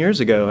 10 years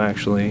ago,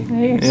 actually.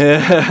 Nice.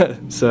 Yeah.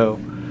 So,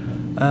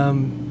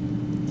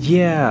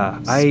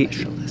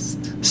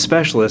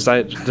 Specialist.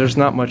 There's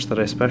not much that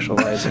I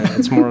specialize in.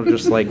 It's more of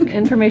just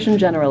Information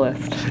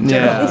generalist.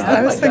 Yeah.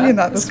 I was thinking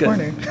that That's this good.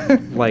 morning.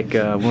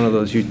 One of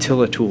those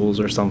utilitools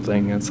or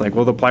something. It's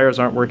well, the pliers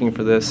aren't working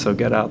for this, so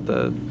get out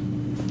the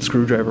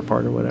screwdriver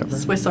part or whatever.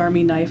 Swiss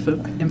Army knife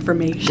of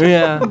information.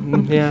 Yeah.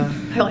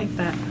 I like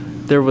that.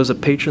 There was a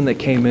patron that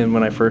came in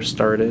when I first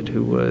started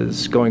who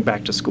was going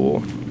back to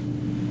school,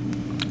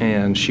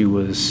 and she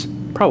was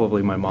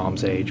probably my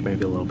mom's age,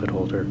 maybe a little bit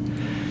older,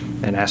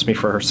 and asked me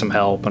for some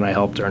help, and I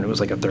helped her, and it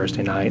was a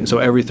Thursday night. And so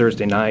every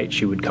Thursday night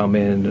she would come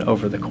in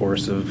over the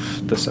course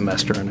of the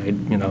semester,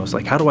 and I was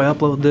like, how do I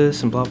upload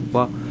this, and blah,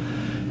 blah, blah.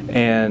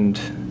 And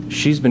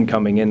she's been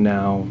coming in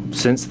now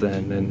since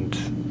then, and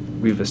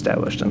we've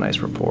established a nice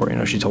rapport.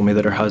 She told me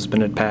that her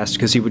husband had passed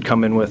because he would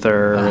come in with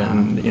her,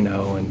 and,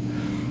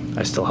 and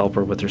I still help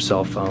her with her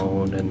cell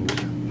phone, and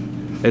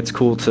it's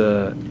cool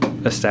to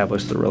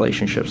establish the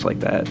relationships like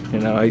that.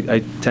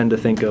 I tend to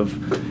think of,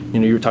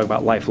 you were talking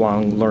about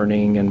lifelong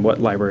learning and what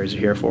libraries are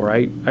here for.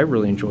 I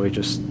really enjoy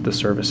just the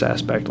service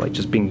aspect,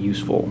 just being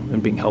useful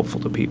and being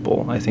helpful to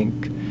people. I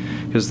think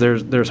because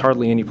there's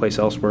hardly any place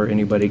else where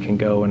anybody can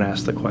go and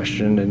ask the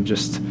question and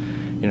just,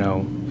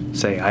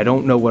 say, I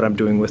don't know what I'm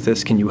doing with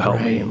this. Can you help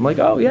me? I'm like,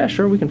 oh yeah,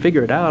 sure, we can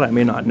figure it out. I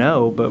may not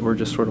know, but we're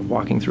just sort of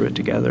walking through it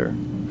together.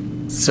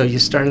 So you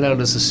started out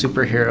as a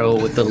superhero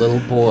with the little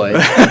boy,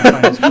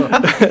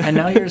 and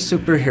now you're a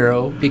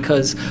superhero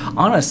because,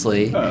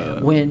 honestly,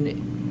 when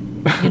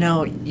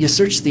you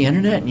search the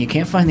internet and you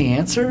can't find the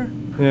answer,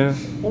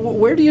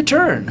 where do you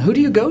turn? Who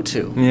do you go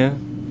to? Yeah.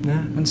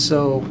 And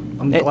so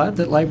I'm glad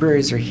that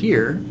libraries are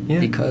here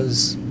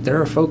because there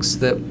are folks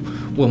that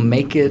will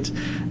make it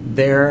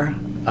their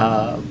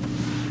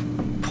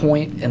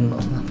point in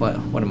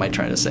what am I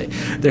trying to say?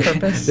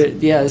 Purpose?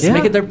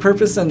 Make it their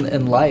purpose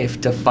in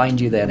life to find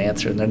you that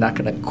answer, and they're not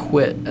going to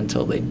quit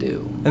until they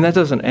do. And that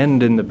doesn't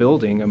end in the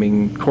building. I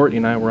mean, Courtney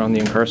and I were on the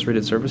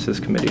Incarcerated Services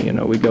Committee.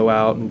 We go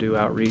out and do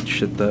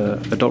outreach at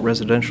the Adult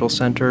Residential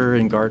Center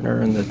in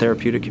Gardner and the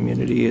therapeutic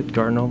community at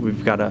Gardner.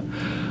 We've got a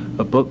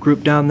book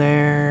group down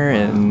there,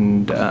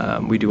 and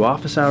we do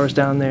office hours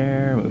down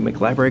there. We make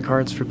library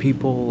cards for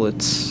people.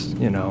 It's,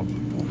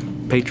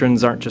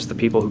 patrons aren't just the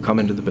people who come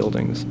into the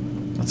buildings.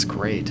 That's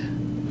great.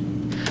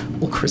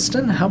 Well,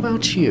 Kristen, how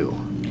about you?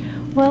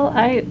 Well,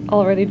 I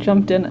already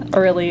jumped in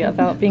early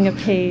about being a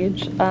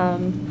page,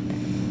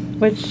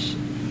 which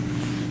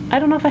I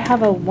don't know if I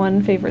have a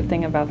one favorite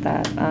thing about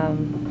that.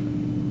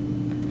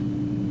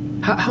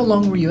 How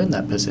long were you in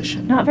that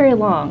position? Not very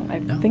long. I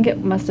think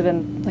it must have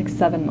been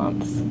 7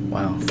 months.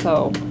 Wow.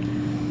 So,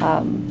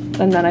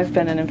 and then I've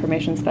been an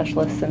information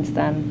specialist since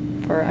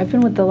then. I've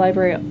been with the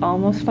library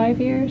almost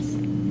 5 years.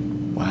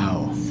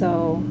 Wow.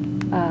 So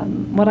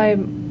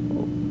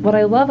what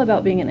I love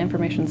about being an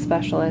information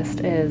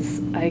specialist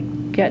is I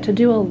get to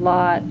do a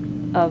lot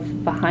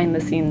of behind the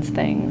scenes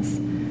things,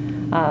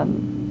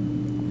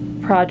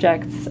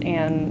 projects,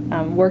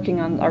 and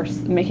working on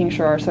making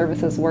sure our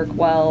services work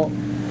well.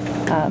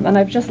 And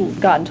I've just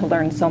gotten to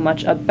learn so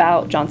much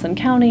about Johnson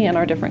County and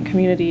our different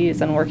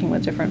communities and working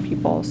with different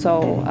people.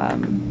 So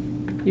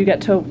you get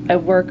to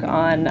work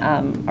on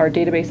our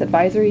database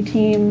advisory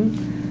team,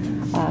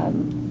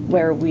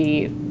 where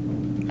we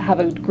have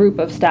a group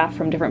of staff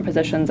from different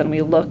positions, and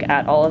we look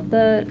at all of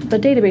the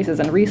databases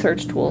and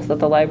research tools that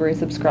the library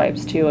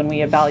subscribes to, and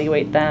we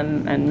evaluate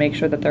them and make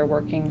sure that they're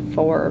working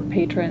for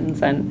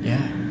patrons. And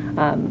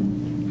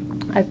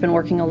I've been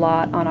working a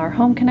lot on our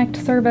Home Connect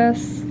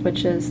service,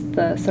 which is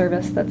the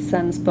service that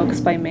sends books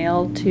by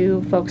mail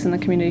to folks in the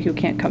community who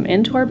can't come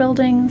into our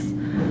buildings.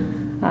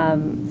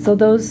 So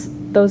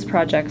those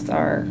projects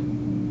are,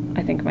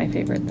 I think, my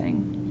favorite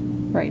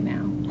thing right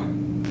now.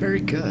 Very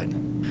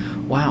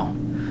good. Wow.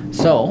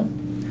 So,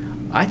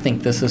 I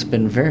think this has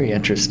been very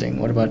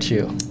interesting. What about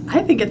you?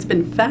 I think it's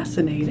been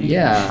fascinating.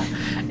 Yeah.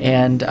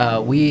 And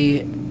we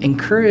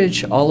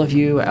encourage all of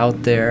you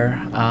out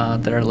there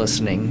that are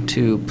listening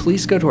to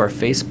please go to our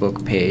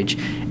Facebook page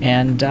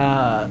and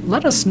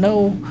let us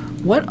know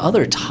what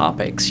other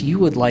topics you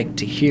would like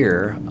to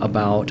hear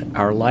about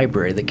our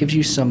library that gives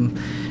you some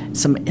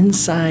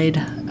inside,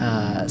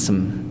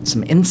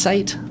 some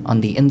insight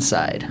on the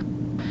inside.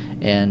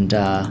 And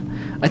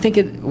I think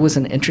it was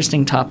an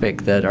interesting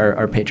topic that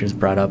our patrons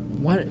brought up.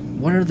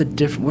 What are the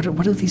different?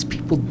 What do these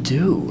people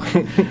do?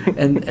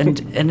 and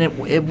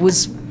it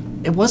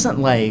wasn't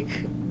like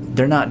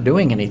they're not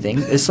doing anything.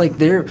 It's like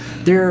they're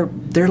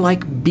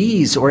like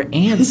bees or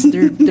ants.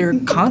 They're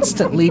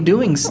constantly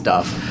doing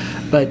stuff.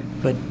 But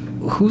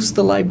who's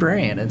the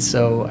librarian? And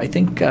so I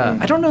think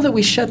I don't know that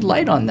we shed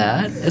light on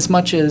that as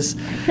much as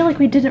I feel like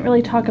we didn't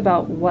really talk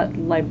about what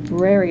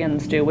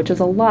librarians do, which is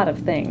a lot of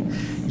things.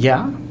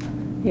 Yeah.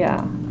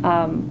 Yeah.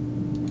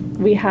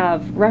 We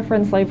have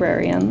reference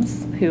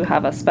librarians who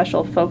have a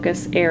special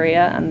focus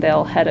area, and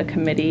they'll head a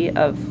committee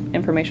of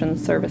information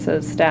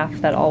services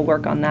staff that all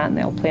work on that, and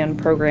they'll plan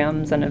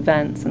programs and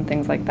events and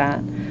things like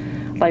that.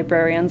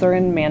 Librarians are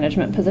in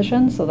management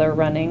positions, so they're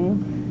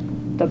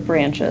running the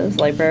branches.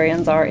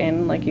 Librarians are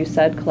in, like you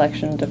said,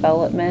 collection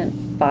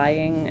development,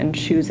 buying and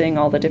choosing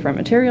all the different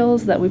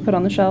materials that we put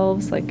on the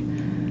shelves.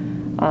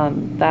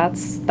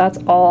 That's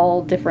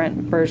all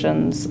different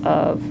versions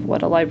of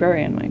what a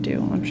librarian might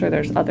do. I'm sure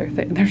there's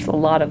there's a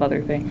lot of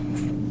other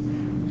things.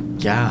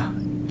 Yeah.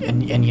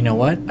 And you know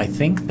what? I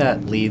think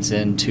that leads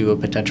into a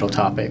potential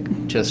topic.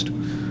 Just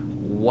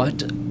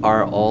what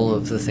are all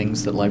of the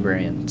things that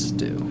librarians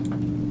do?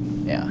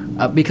 Yeah.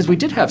 Because we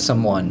did have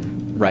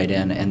someone write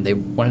in and they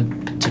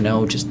wanted to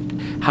know just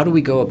how do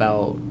we go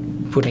about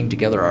putting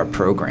together our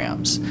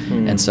programs.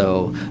 And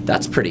so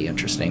that's pretty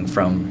interesting,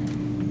 from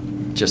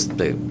just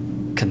the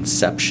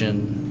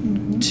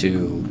conception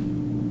to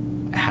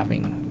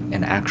having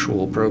an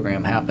actual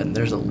program happen.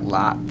 There's a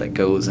lot that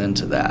goes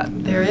into that.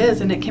 There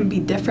is, and it can be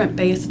different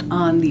based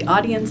on the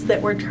audience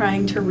that we're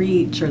trying to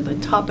reach or the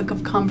topic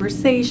of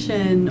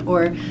conversation,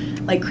 or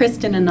like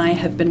Kristen and I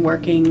have been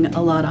working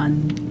a lot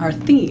on our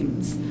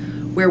themes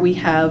where we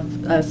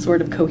have a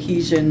sort of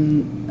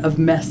cohesion of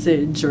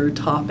message or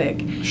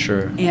topic.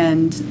 Sure.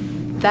 And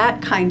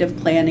that kind of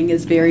planning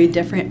is very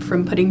different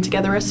from putting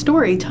together a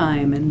story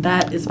time, and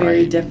that is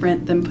very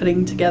different than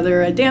putting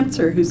together a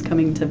dancer who's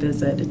coming to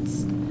visit.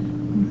 It's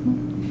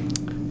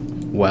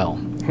Well,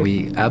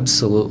 we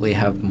absolutely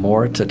have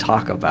more to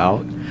talk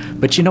about.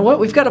 But you know what?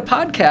 We've got a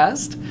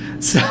podcast,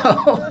 so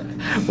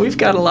we've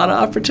got a lot of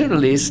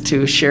opportunities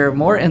to share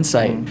more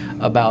insight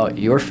about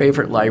your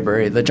favorite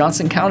library, the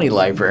Johnson County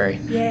Library.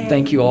 Yay.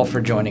 Thank you all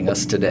for joining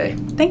us today.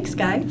 Thanks,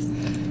 guys.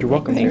 You're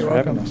welcome. Thanks for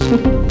having us.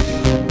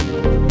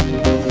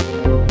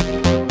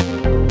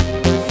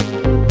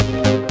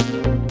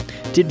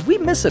 Did we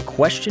miss a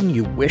question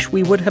you wish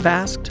we would have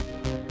asked?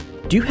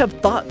 Do you have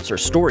thoughts or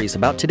stories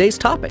about today's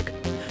topic?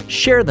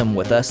 Share them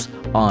with us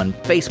on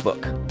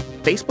Facebook,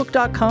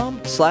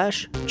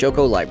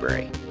 facebook.com/Joco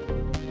Library.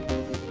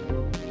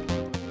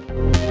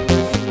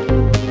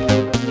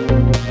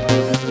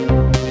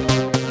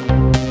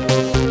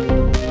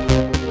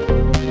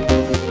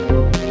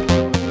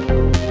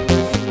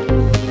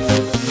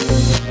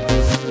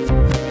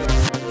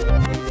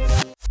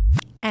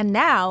 And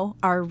now,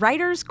 our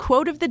writer's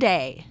quote of the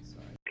day.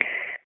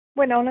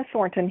 Winona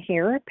Thornton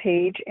here,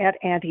 page at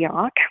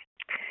Antioch.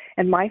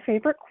 And my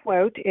favorite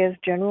quote is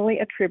generally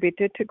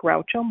attributed to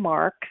Groucho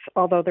Marx,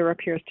 although there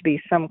appears to be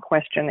some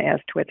question as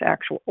to its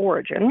actual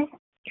origin.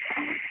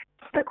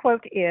 The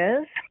quote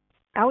is,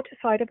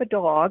 "Outside of a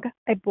dog,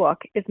 a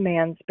book is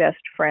man's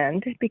best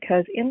friend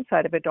because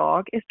inside of a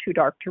dog is too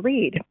dark to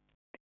read."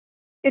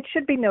 It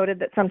should be noted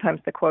that sometimes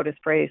the quote is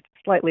phrased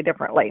slightly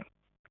differently.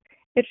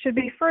 It should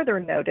be further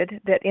noted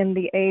that in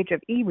the age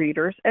of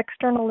e-readers,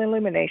 external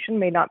illumination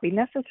may not be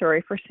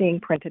necessary for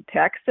seeing printed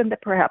text, and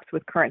that perhaps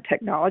with current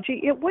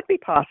technology, it would be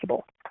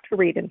possible to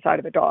read inside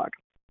of a dog.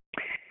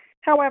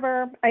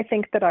 However, I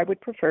think that I would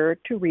prefer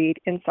to read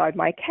inside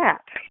my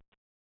cat.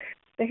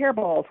 The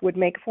hairballs would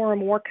make for a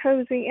more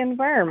cozy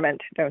environment,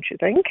 don't you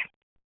think?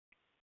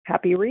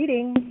 Happy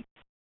reading.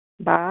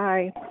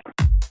 Bye.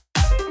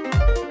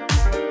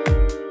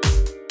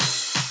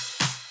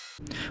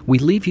 We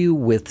leave you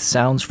with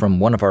sounds from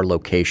one of our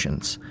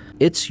locations.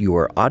 It's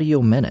your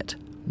audio minute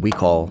we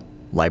call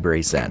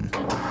Library Zen.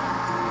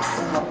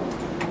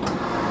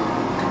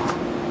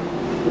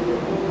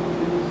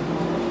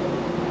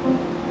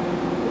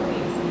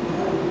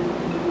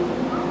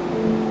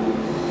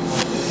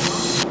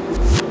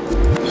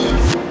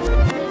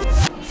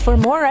 For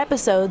more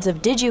episodes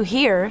of Did You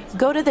Hear,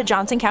 go to the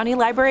Johnson County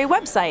Library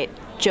website,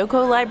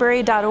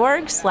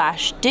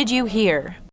 jocolibrary.org/didyouhear.